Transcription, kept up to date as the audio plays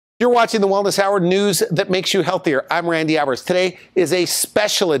You're watching the Wellness Hour, news that makes you healthier. I'm Randy Alvarez. Today is a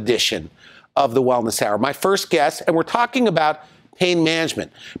special edition of the Wellness Hour. My first guest, and we're talking about pain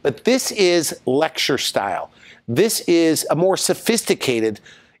management, but this is lecture style. This is a more sophisticated,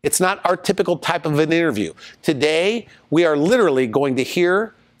 it's not our typical type of an interview. Today, we are literally going to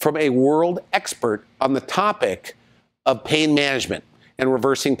hear from a world expert on the topic of pain management and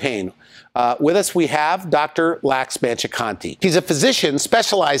reversing pain. With us, we have Dr. Laxmaiah Manchikanti. He's a physician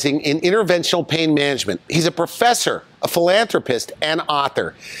specializing in interventional pain management. He's a professor, a philanthropist, and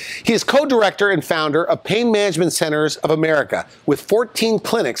author. He is co-director and founder of Pain Management Centers of America with 14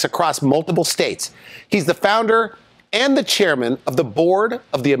 clinics across multiple states. He's the founder and the chairman of the board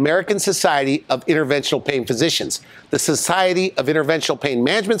of the American Society of Interventional Pain Physicians, the Society of Interventional Pain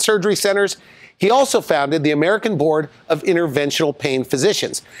Management Surgery Centers. He also founded the American Board of Interventional Pain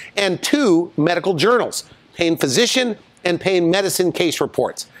Physicians and 2 medical journals, Pain Physician and Pain Medicine Case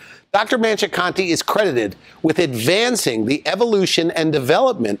Reports. Dr. Manchikanti is credited with advancing the evolution and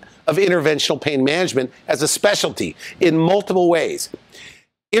development of interventional pain management as a specialty in multiple ways.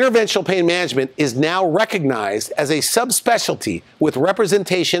 Interventional pain management is now recognized as a subspecialty with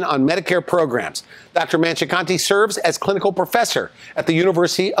representation on Medicare programs. Dr. Manchikanti serves as clinical professor at the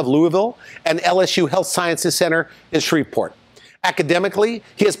University of Louisville and LSU Health Sciences Center in Shreveport. Academically,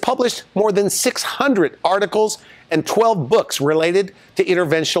 he has published more than 600 articles and 12 books related to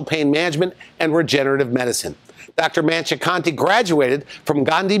interventional pain management and regenerative medicine. Dr. Manchikanti graduated from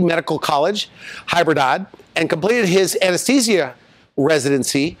Gandhi Medical College, Hyderabad, and completed his anesthesia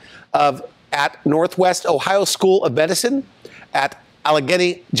residency at Northwest Ohio School of Medicine, at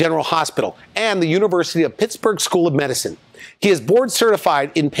Allegheny General Hospital, and the University of Pittsburgh School of Medicine. He is board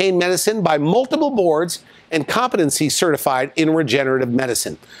certified in pain medicine by multiple boards and competency certified in regenerative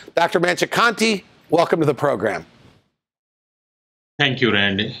medicine. Dr. Manchikanti, welcome to the program. Thank you,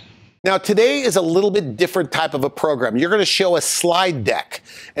 Randy. Now, today is a little bit different type of a program. You're going to show a slide deck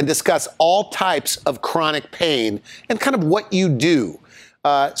and discuss all types of chronic pain and kind of what you do.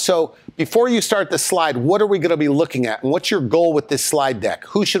 So before you start the slide, what are we going to be looking at? And what's your goal with this slide deck?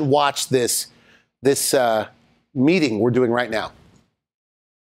 Who should watch this meeting we're doing right now?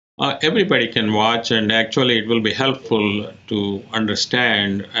 Everybody can watch, and actually it will be helpful to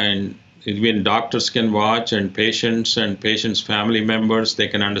understand, and even doctors can watch, and patients' family members, they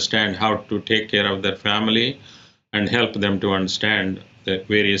can understand how to take care of their family and help them to understand the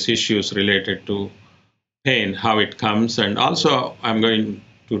various issues related to pain, how it comes. And also I'm going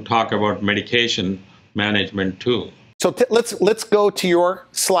to talk about medication management too. So let's go to your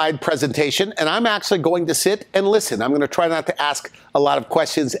slide presentation, and I'm actually going to sit and listen. I'm going to try not to ask a lot of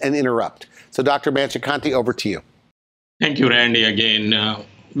questions and interrupt. So Dr. Manchikanti, over to you. Thank you, Randy, again.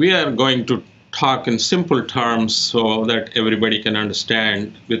 We are going to talk in simple terms so that everybody can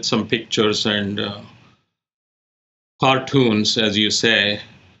understand with some pictures and cartoons, as you say,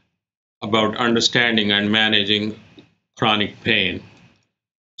 about understanding and managing chronic pain.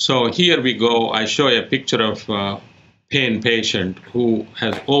 So here we go. I show a picture of a pain patient who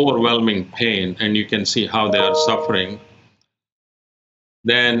has overwhelming pain, and you can see how they are suffering.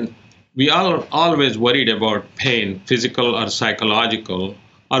 Then we are always worried about pain, physical or psychological,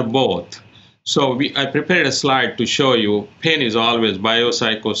 or both. So I prepared a slide to show you pain is always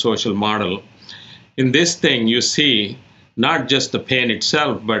biopsychosocial model. In this thing, you see not just the pain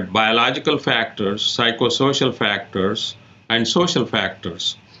itself, but biological factors, psychosocial factors, and social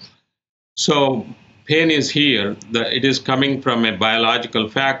factors. So pain is here. It is coming from a biological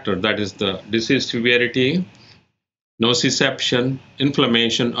factor, that is the disease severity, nociception,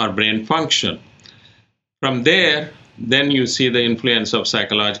 inflammation, or brain function. From there, then you see the influence of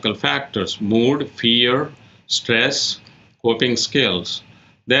psychological factors, mood, fear, stress, coping skills.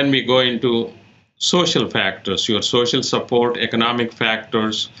 Then we go into social factors, your social support, economic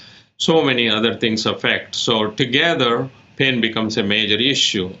factors, so many other things affect. So together, pain becomes a major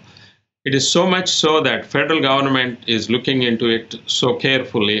issue. It is so much so that federal government is looking into it so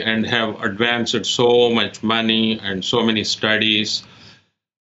carefully and have advanced so much money and so many studies.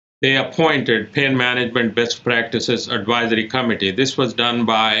 They appointed Pain Management Best Practices Advisory Committee. This was done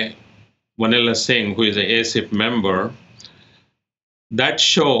by Vanilla Singh, who is an ASIP member. That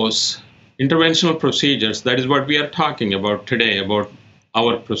shows interventional procedures. That is what we are talking about today, about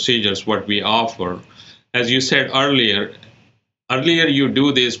our procedures, what we offer. As you said earlier you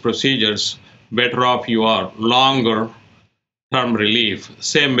do these procedures, better off you are, longer term relief,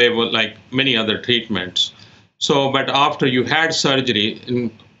 same way with like many other treatments. So, but after you had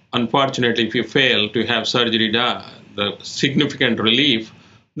surgery, unfortunately, if you fail to have surgery done, the significant relief,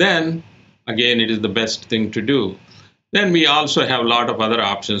 then again, it is the best thing to do. Then we also have a lot of other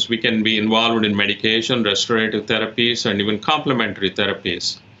options. We can be involved in medication, restorative therapies, and even complementary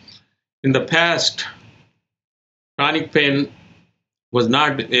therapies. In the past, chronic pain was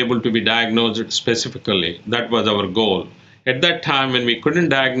not able to be diagnosed specifically. That was our goal. At that time, when we couldn't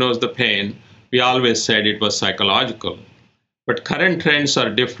diagnose the pain, we always said it was psychological. But current trends are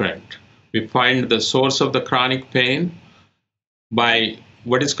different. We find the source of the chronic pain by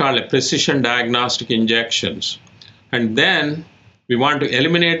what is called a precision diagnostic injections. And then we want to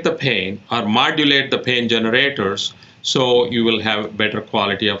eliminate the pain or modulate the pain generators so you will have better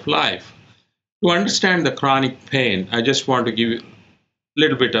quality of life. To understand the chronic pain, I just want to give you a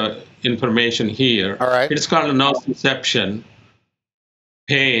little bit of information here. All right. It's called nociception,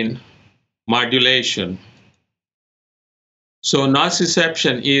 pain, modulation. So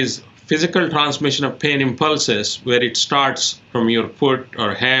nociception is physical transmission of pain impulses, where it starts from your foot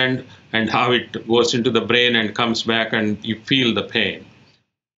or hand and how it goes into the brain and comes back and you feel the pain.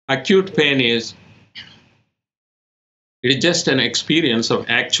 Acute pain is just an experience of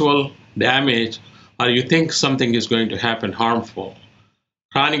actual damage, or you think something is going to happen harmful.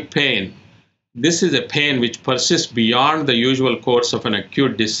 Chronic pain, this is a pain which persists beyond the usual course of an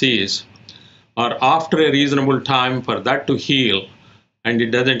acute disease, or after a reasonable time for that to heal, and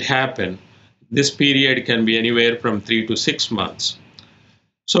it doesn't happen. This period can be anywhere from 3 to 6 months.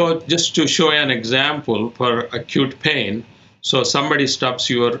 So just to show an example for acute pain, so somebody stubs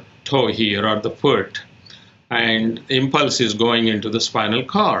your toe here or the foot, and the impulse is going into the spinal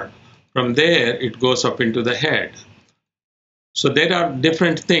cord. From there, it goes up into the head. So there are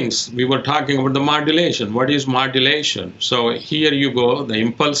different things. We were talking about the modulation. What is modulation? So here you go, the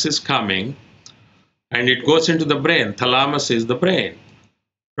impulse is coming, and it goes into the brain. Thalamus is the brain.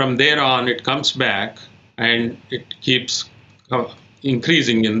 From there on, it comes back, and it keeps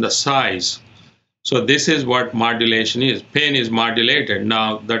increasing in the size. So this is what modulation is. Pain is modulated.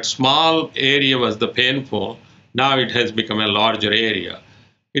 Now, that small area was the painful. Now it has become a larger area.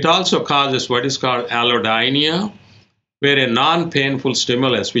 It also causes what is called allodynia, where a non-painful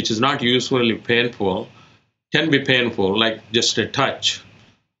stimulus, which is not usually painful, can be painful, like just a touch.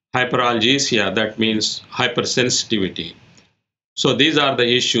 Hyperalgesia, that means hypersensitivity. So these are the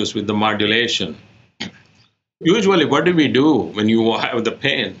issues with the modulation. Usually, what do we do when you have the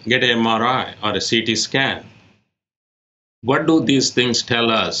pain? Get an MRI or a CT scan. What do these things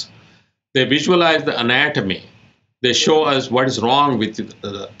tell us? They visualize the anatomy. They show us what is wrong with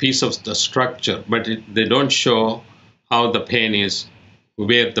the piece of the structure, but they don't show how the pain is,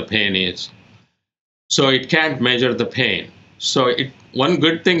 where the pain is. So it can't measure the pain. So one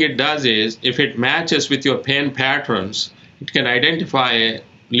good thing it does is, if it matches with your pain patterns, it can identify a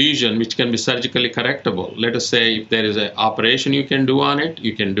lesion which can be surgically correctable. Let us say if there is an operation you can do on it,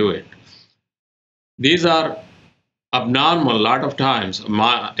 you can do it. These are abnormal a lot of times,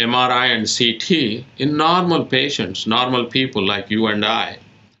 MRI and CT, in normal patients, normal people like you and I.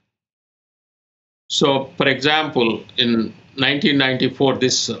 So, for example, in 1994,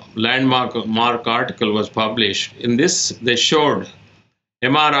 this landmark article was published. In this, they showed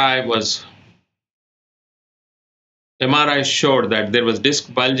MRI showed that there was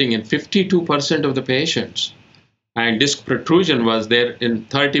disc bulging in 52% of the patients, and disc protrusion was there in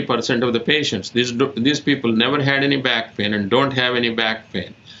 30% of the patients. These people never had any back pain and don't have any back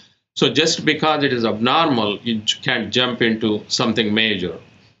pain. So just because it is abnormal, you can't jump into something major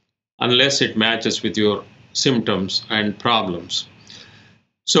unless it matches with your symptoms and problems.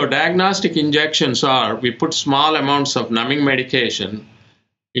 So diagnostic injections are, we put small amounts of numbing medication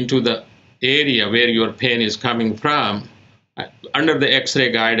into the area where your pain is coming from under the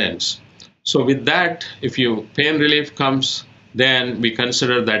X-ray guidance. So with that, if your pain relief comes, then we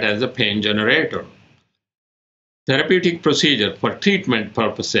consider that as a pain generator. Therapeutic procedure for treatment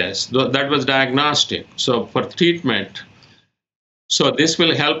purposes, that was diagnostic. So for treatment, so this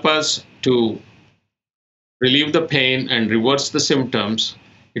will help us to relieve the pain and reverse the symptoms.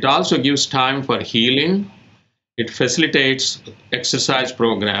 It also gives time for healing. It facilitates exercise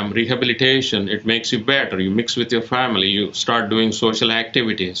program, rehabilitation. It makes you better. You mix with your family. You start doing social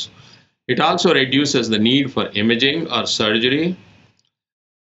activities. It also reduces the need for imaging or surgery.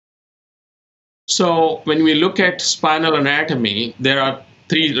 So when we look at spinal anatomy, there are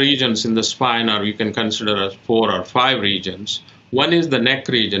 3 regions in the spine, or you can consider as 4 or 5 regions. One is the neck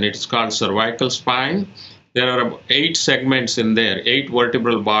region. It's called cervical spine. There are 8 segments in there, 8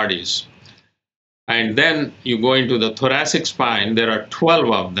 vertebral bodies. And then you go into the thoracic spine, there are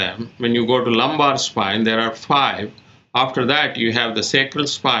 12 of them. When you go to lumbar spine, there are 5. After that, you have the sacral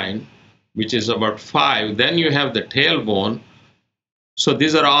spine, which is about 5. Then you have the tailbone. So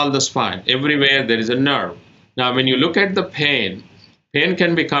these are all the spine. Everywhere there is a nerve. Now, when you look at the pain, pain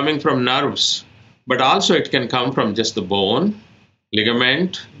can be coming from nerves, but also it can come from just the bone,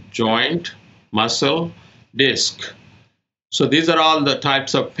 ligament, joint, muscle, disc. So these are all the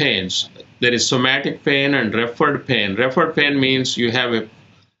types of pains. There is somatic pain and referred pain. Referred pain means you have a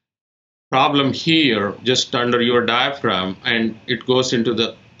problem here just under your diaphragm and it goes into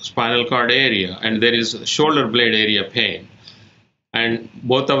the spinal cord area, and there is shoulder blade area pain. And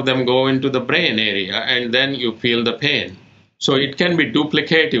both of them go into the brain area, and then you feel the pain. So it can be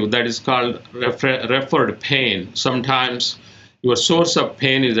duplicative, that is called referred pain. Sometimes your source of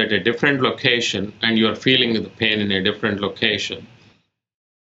pain is at a different location and you are feeling the pain in a different location.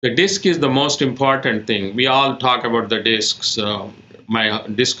 The disc is the most important thing. We all talk about the discs, my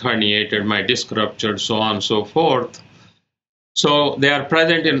disc herniated, my disc ruptured, so on and so forth. So they are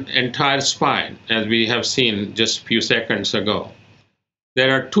present in entire spine, as we have seen just a few seconds ago.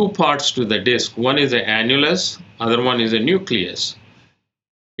 There are two parts to the disc. One is an annulus, other one is a nucleus.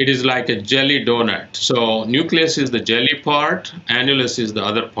 It is like a jelly donut. So nucleus is the jelly part, annulus is the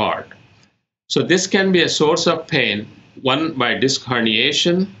other part. So this can be a source of pain, one by disc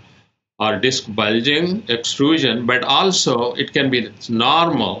herniation or disc bulging, extrusion, but also it can be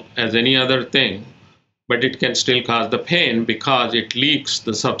normal as any other thing, but it can still cause the pain because it leaks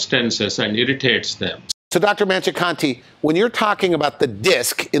the substances and irritates them. So Dr. Manchikanti, when you're talking about the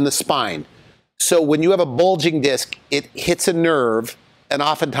disc in the spine, so when you have a bulging disc, it hits a nerve, and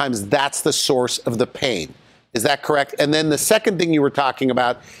oftentimes that's the source of the pain. Is that correct? And then the second thing you were talking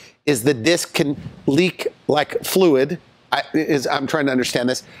about is the disc can leak like fluid. I'm trying to understand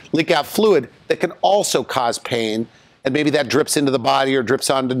this. Leak out fluid that can also cause pain, and maybe that drips into the body or drips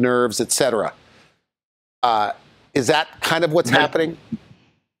onto nerves, etc. Is that kind of what's happening?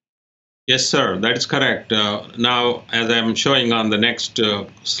 Yes, sir, that is correct. Now, as I'm showing on the next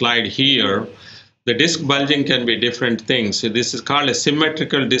slide here, the disc bulging can be different things. So this is called a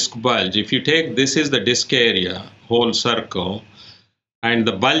symmetrical disc bulge. If you take, this is the disc area, whole circle, and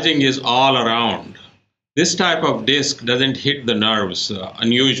the bulging is all around. This type of disc doesn't hit the nerves,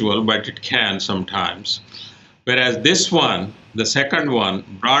 unusual, but it can sometimes. Whereas this one, the second one,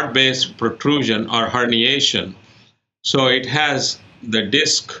 broad-based protrusion or herniation, so it has the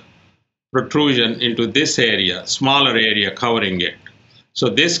disc protrusion into this area, smaller area covering it. So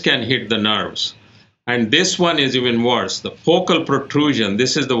this can hit the nerves. And this one is even worse. The focal protrusion,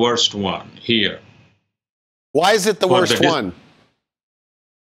 this is the worst one here. Why is it the worst one?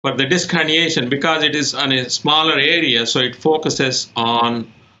 For the disc herniation, because it is on a smaller area, so it focuses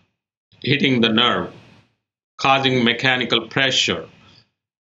on hitting the nerve, causing mechanical pressure,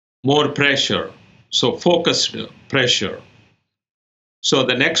 more pressure, so focused pressure. So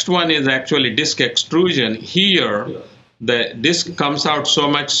the next one is actually disc extrusion. Here, the disc comes out so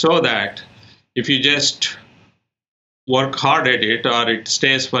much so that if you just work hard at it or it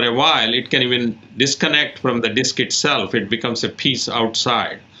stays for a while, it can even disconnect from the disc itself. It becomes a piece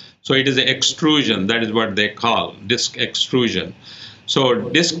outside. So it is an extrusion. That is what they call disc extrusion. So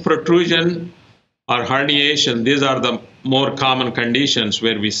disc protrusion or herniation, these are the more common conditions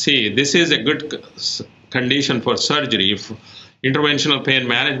where we see. This is a good condition for surgery. If interventional pain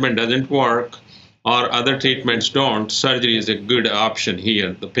management doesn't work or other treatments don't, surgery is a good option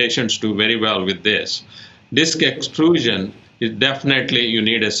here. The patients do very well with this. Disc extrusion is definitely you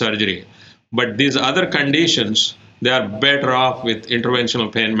need a surgery. But these other conditions, they are better off with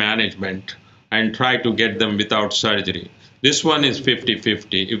interventional pain management and try to get them without surgery. This one is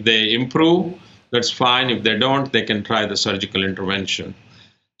 50-50. If they improve, that's fine. If they don't, they can try the surgical intervention.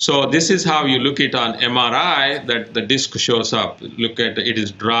 So this is how you look at on MRI that the disc shows up. Look at it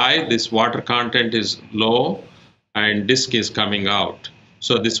is dry, this water content is low, and disc is coming out.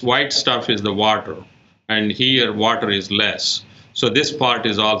 So this white stuff is the water, and here water is less. So this part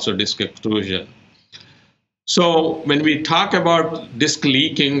is also disc extrusion. So when we talk about disc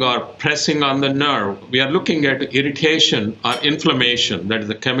leaking or pressing on the nerve, we are looking at irritation or inflammation. That is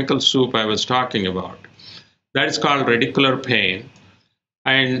the chemical soup I was talking about. That is called radicular pain.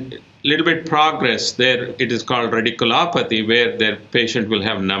 And a little bit progress there, it is called radiculopathy, where the patient will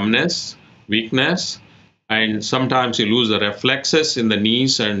have numbness, weakness, and sometimes you lose the reflexes in the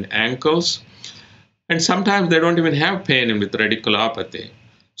knees and ankles. And sometimes they don't even have pain with radiculopathy.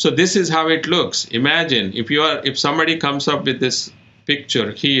 So this is how it looks. Imagine if somebody comes up with this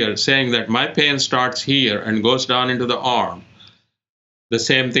picture here saying that my pain starts here and goes down into the arm. The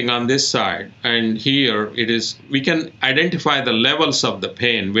same thing on this side, and here it is, we can identify the levels of the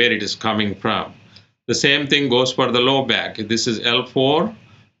pain, where it is coming from. The same thing goes for the low back. This is L4,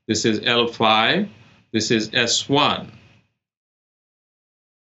 this is L5, this is S1.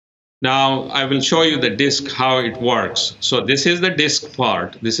 Now I will show you the disc, how it works. So this is the disc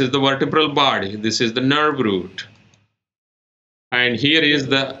part. This is the vertebral body. This is the nerve root. And here is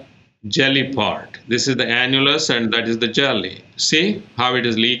the jelly part. This is the annulus and that is the jelly. See how it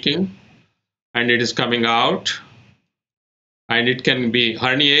is leaking and it is coming out. And it can be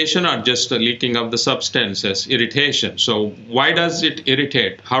herniation or just a leaking of the substances, irritation. So why does it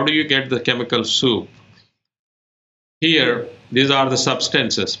irritate? How do you get the chemical soup? Here, these are the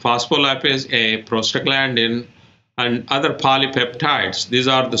substances, phospholipase A, prostaglandin, and other polypeptides. These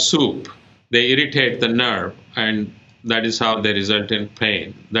are the soup. They irritate the nerve, and that is how they result in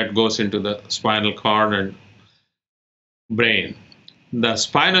pain. That goes into the spinal cord and brain. The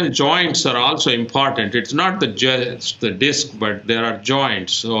spinal joints are also important. It's not just the disc, but there are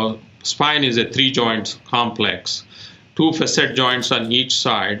joints. So spine is a three-joint complex. Two facet joints on each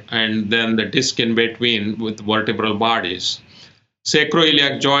side, and then the disc in between with vertebral bodies.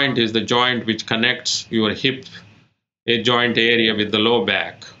 Sacroiliac joint is the joint which connects your hip joint area with the low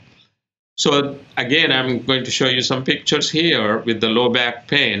back. So again, I'm going to show you some pictures here with the low back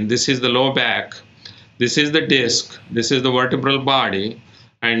pain. This is the low back. This is the disc. This is the vertebral body.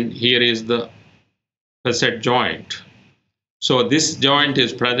 And here is the facet joint. So this joint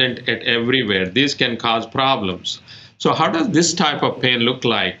is present at everywhere. These can cause problems. So how does this type of pain look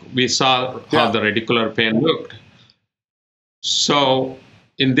like? We saw how the radicular pain looked. So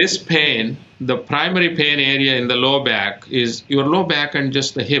in this pain, the primary pain area in the low back is your low back and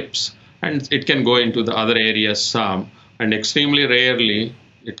just the hips. And it can go into the other areas some. And extremely rarely,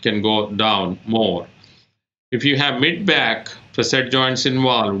 it can go down more. If you have mid-back facet joints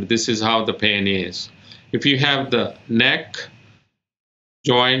involved, this is how the pain is. If you have the neck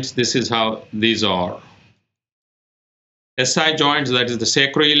joints, this is how these are. SI joints, that is the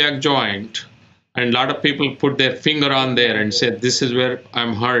sacroiliac joint, and a lot of people put their finger on there and say, this is where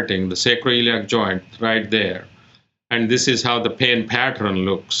I'm hurting, the sacroiliac joint right there. And this is how the pain pattern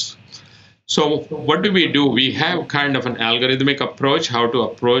looks. So what do? We have kind of an algorithmic approach how to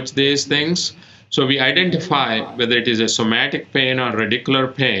approach these things. So we identify whether it is a somatic pain or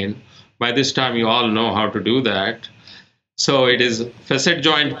radicular pain. By this time, you all know how to do that. So it is facet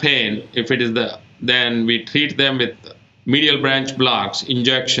joint pain. If it is then we treat them with medial branch blocks,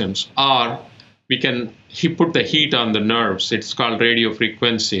 injections, or we can put the heat on the nerves. It's called radio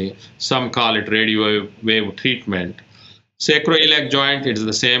frequency. Some call it radio wave treatment. Sacroiliac joint, it's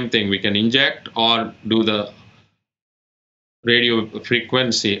the same thing. We can inject or do the radio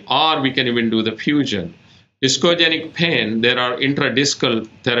frequency, or we can even do the fusion. Discogenic pain, there are intradiscal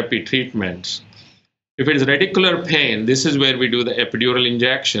therapy treatments. If it is radicular pain, this is where we do the epidural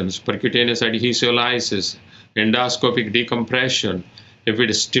injections, percutaneous adhesive lysis, endoscopic decompression. If it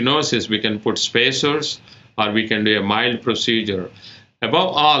is stenosis, we can put spacers, or we can do a mild procedure.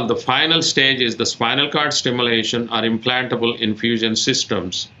 Above all, the final stage is the spinal cord stimulation or implantable infusion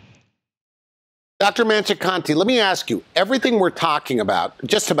systems. Dr. Manchikanti, let me ask you, everything we're talking about,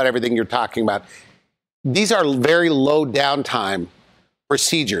 just about everything you're talking about, these are very low downtime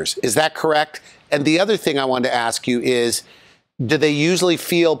procedures. Is that correct? And the other thing I wanted to ask you is, do they usually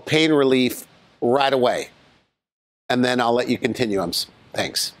feel pain relief right away? And then I'll let you continue.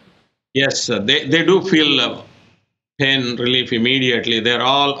 Thanks. Yes, they do feel pain relief immediately. They're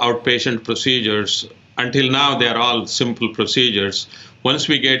all outpatient procedures. Until now, they're all simple procedures. Once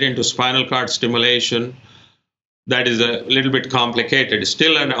we get into spinal cord stimulation, that is a little bit complicated. It's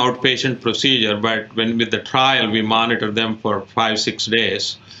still an outpatient procedure, but when with the trial, we monitor them for 5-6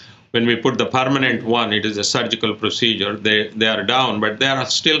 days. When we put the permanent one, it is a surgical procedure. They are down, but they are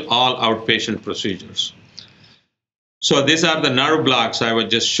still all outpatient procedures. So these are the nerve blocks I was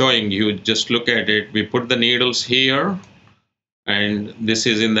just showing you. Just look at it. We put the needles here, and this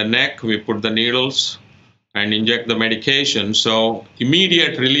is in the neck. We put the needles and inject the medication. So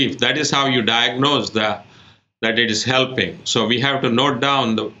immediate relief, that is how you diagnose that it is helping. So we have to note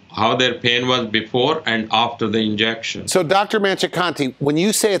down how their pain was before and after the injection. So Dr. Manchikanti, when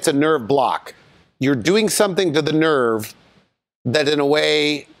you say it's a nerve block, you're doing something to the nerve that in a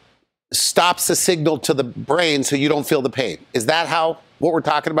way stops the signal to the brain so you don't feel the pain. Is that what we're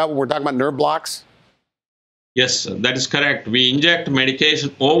talking about when we're talking about nerve blocks? Yes, that is correct. We inject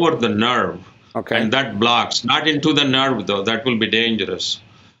medication over the nerve. Okay. And that blocks, not into the nerve though, that will be dangerous.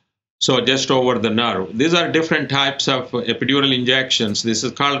 So just over the nerve. These are different types of epidural injections. This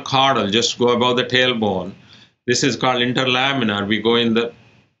is called caudal, just go above the tailbone. This is called interlaminar, we go in the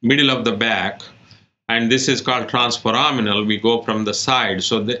middle of the back. And this is called transforaminal, we go from the side.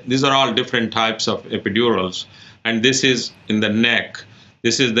 So these are all different types of epidurals. And this is in the neck.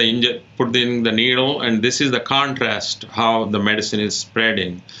 This is the putting the needle, and this is the contrast, how the medicine is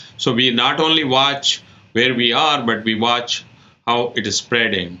spreading. So we not only watch where we are, but we watch how it is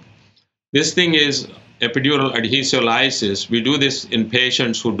spreading. This thing is epidural adhesive lysis. We do this in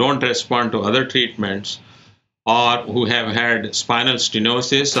patients who don't respond to other treatments or who have had spinal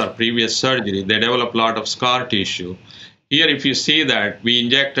stenosis or previous surgery. They develop a lot of scar tissue. Here, if you see that we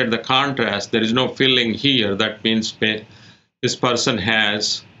injected the contrast, there is no filling here. That means this person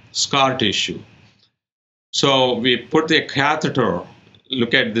has scar tissue. So we put the catheter,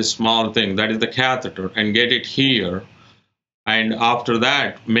 look at this small thing, that is the catheter, and get it here. And after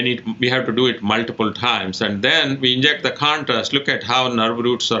that, we have to do it multiple times. And then we inject the contrast, look at how nerve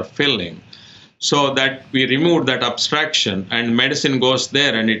roots are filling. So that we remove that obstruction and medicine goes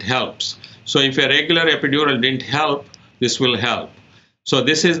there and it helps. So if a regular epidural didn't help, this will help. So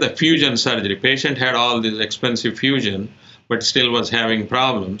this is the fusion surgery. Patient had all this expensive fusion, but still was having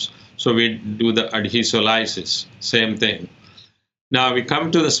problems. So we do the adhesive lysis, same thing. Now we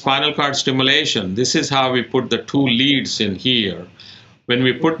come to the spinal cord stimulation. This is how we put the two leads in here. When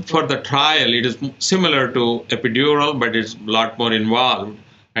we put for the trial, it is similar to epidural, but it's a lot more involved.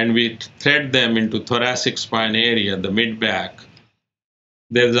 And we thread them into thoracic spine area, the mid-back.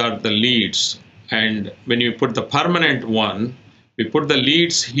 These are the leads. And when you put the permanent one, we put the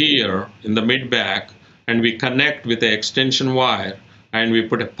leads here in the mid-back, and we connect with the extension wire, and we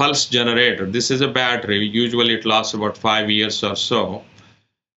put a pulse generator. This is a battery. Usually it lasts about 5 years or so.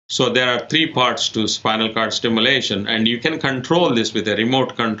 So there are 3 parts to spinal cord stimulation, and you can control this with a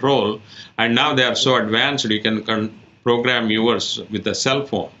remote control. And now they are so advanced, you can program yours with a cell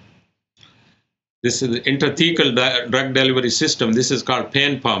phone. This is the intrathecal drug delivery system. This is called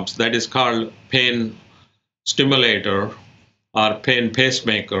pain pumps. That is called pain stimulator or pain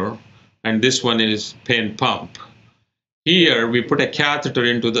pacemaker. And this one is pain pump. Here we put a catheter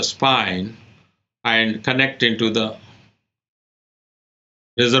into the spine and connect into the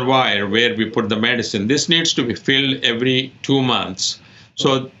reservoir where we put the medicine. This needs to be filled every 2 months.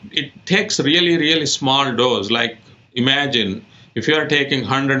 So it takes really, really small dose. Like imagine if you are taking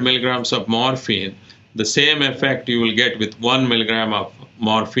 100 milligrams of morphine, the same effect you will get with 1 milligram of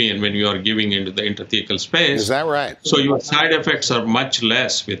morphine when you are giving into the intrathecal space. Is that right? So your side effects are much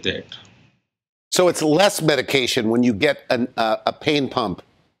less with it. So it's less medication when you get a pain pump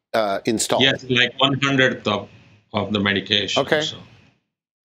installed? Yes, like 1/100th of the medication. Okay. So.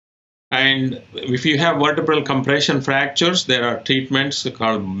 And if you have vertebral compression fractures, there are treatments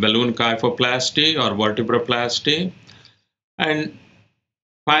called balloon kyphoplasty or vertebroplasty. And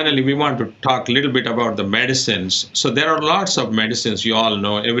finally, we want to talk a little bit about the medicines. So there are lots of medicines. You all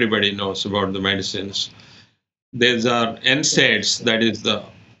know, everybody knows about the medicines. There's NSAIDs, that is the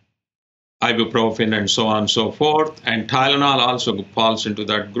ibuprofen and so on and so forth. And Tylenol also falls into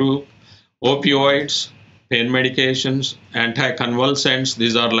that group. Opioids, pain medications, anticonvulsants.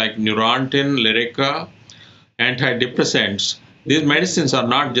 These are like Neurontin, Lyrica, antidepressants. These medicines are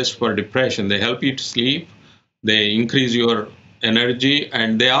not just for depression. They help you to sleep. They increase your energy,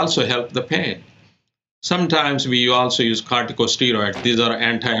 and they also help the pain. Sometimes we also use corticosteroids. These are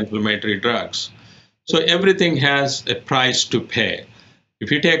anti-inflammatory drugs. So everything has a price to pay.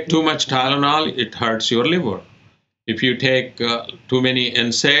 If you take too much Tylenol, it hurts your liver. If you take too many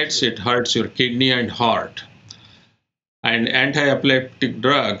NSAIDs, it hurts your kidney and heart. And anti-epileptic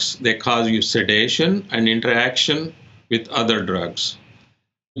drugs, they cause you sedation and interaction with other drugs.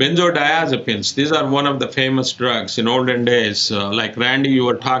 Benzodiazepines, these are one of the famous drugs in olden days. Like Randy, you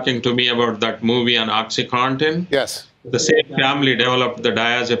were talking to me about that movie on OxyContin. Yes. The same family developed the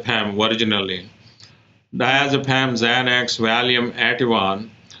diazepam originally. Diazepam, Xanax, Valium, Ativan.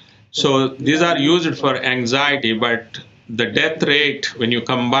 So these are used for anxiety, but the death rate when you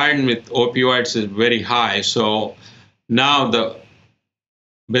combine with opioids is very high. So now the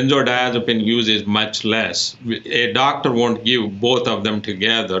benzodiazepine use is much less. A doctor won't give both of them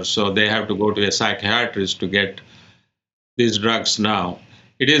together, so they have to go to a psychiatrist to get these drugs now.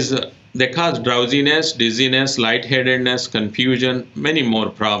 They cause drowsiness, dizziness, lightheadedness, confusion, many more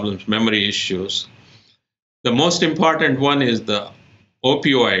problems, memory issues. The most important one is the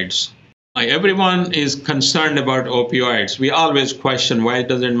opioids. Everyone is concerned about opioids. We always question, why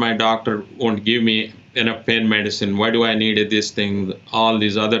doesn't my doctor won't give me enough pain medicine? Why do I need this thing, all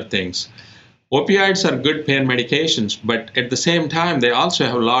these other things? Opioids are good pain medications, but at the same time, they also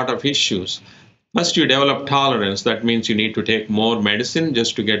have a lot of issues. First, you develop tolerance. That means you need to take more medicine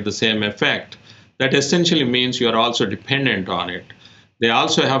just to get the same effect. That essentially means you are also dependent on it. They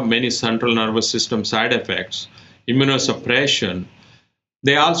also have many central nervous system side effects, immunosuppression,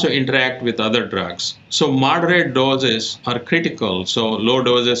 They also interact with other drugs. So moderate doses are critical. So low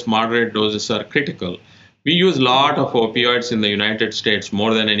doses, moderate doses are critical. We use a lot of opioids in the United States,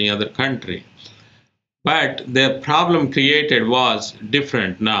 more than any other country. But the problem created was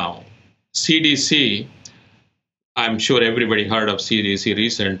different now. CDC, I'm sure everybody heard of CDC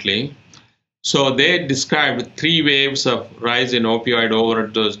recently. So they described 3 waves of rise in opioid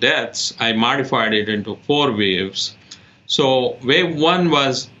overdose deaths. I modified it into 4 waves. So wave 1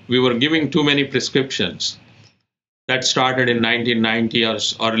 was we were giving too many prescriptions. That started in 1990 or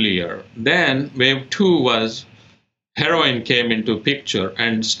earlier. Then wave 2 was heroin came into picture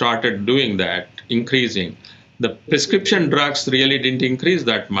and started doing that, increasing. The prescription drugs really didn't increase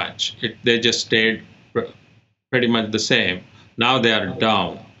that much. They just stayed pretty much the same. Now they are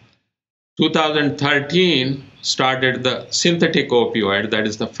down. 2013 started the synthetic opioid, that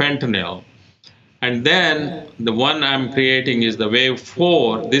is the fentanyl. And then the one I'm creating is the wave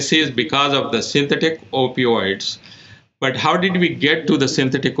 4. This is because of the synthetic opioids. But how did we get to the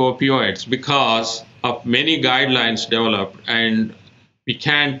synthetic opioids? Because of many guidelines developed, and we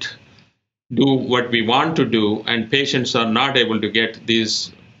can't do what we want to do, and patients are not able to get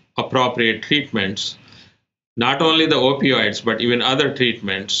these appropriate treatments. Not only the opioids, but even other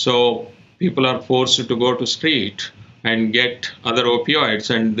treatments. So people are forced to go to street and get other opioids,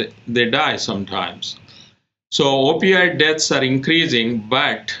 and they die sometimes. So opioid deaths are increasing,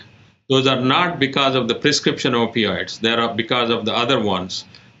 but those are not because of the prescription opioids. They are because of the other ones.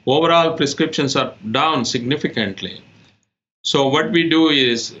 Overall prescriptions are down significantly. So what we do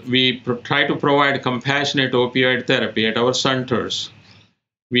is we try to provide compassionate opioid therapy at our centers.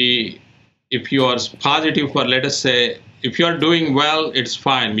 If you are positive for, let us say, if you are doing well, it's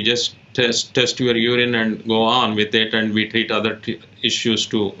fine. We just test your urine and go on with it, and we treat other issues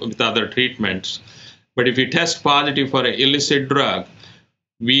too with other treatments. But if you test positive for an illicit drug,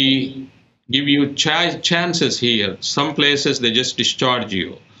 we give you chances here. Some places they just discharge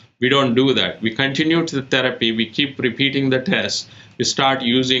you. We don't do that. We continue to the therapy. We keep repeating the tests. We start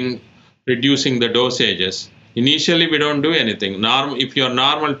reducing the dosages. Initially, we don't do anything. If you're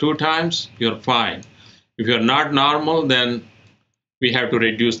normal 2 times, you're fine. If you're not normal, then we have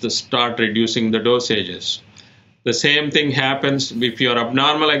to start reducing the dosages. The same thing happens if you're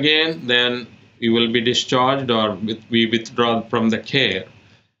abnormal again, then you will be discharged, or we withdraw from the care.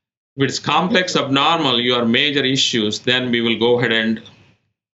 If it's complex abnormal, your major issues, then we will go ahead and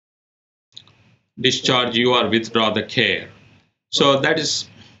discharge you or withdraw the care. So that is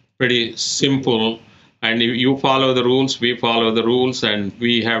pretty simple. And if you follow the rules, we follow the rules, and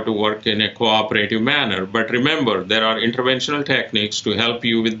we have to work in a cooperative manner. But remember, there are interventional techniques to help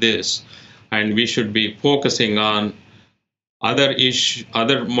you with this, and we should be focusing on other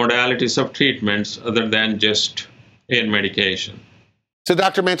modalities of treatments other than just pain medication. So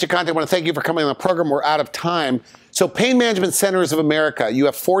Dr. Manchikanti, I want to thank you for coming on the program. We're out of time. So Pain Management Centers of America, you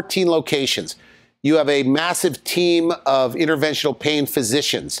have 14 locations. You have a massive team of interventional pain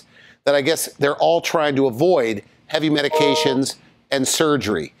physicians that I guess they're all trying to avoid heavy medications and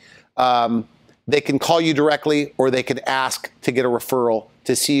surgery. They can call you directly, or they can ask to get a referral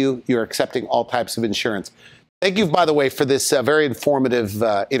to see you. You're accepting all types of insurance. Thank you, by the way, for this very informative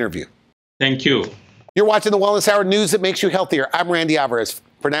interview. Thank you. You're watching the Wellness Hour, news that makes you healthier. I'm Randy Alvarez.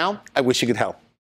 For now, I wish you good health.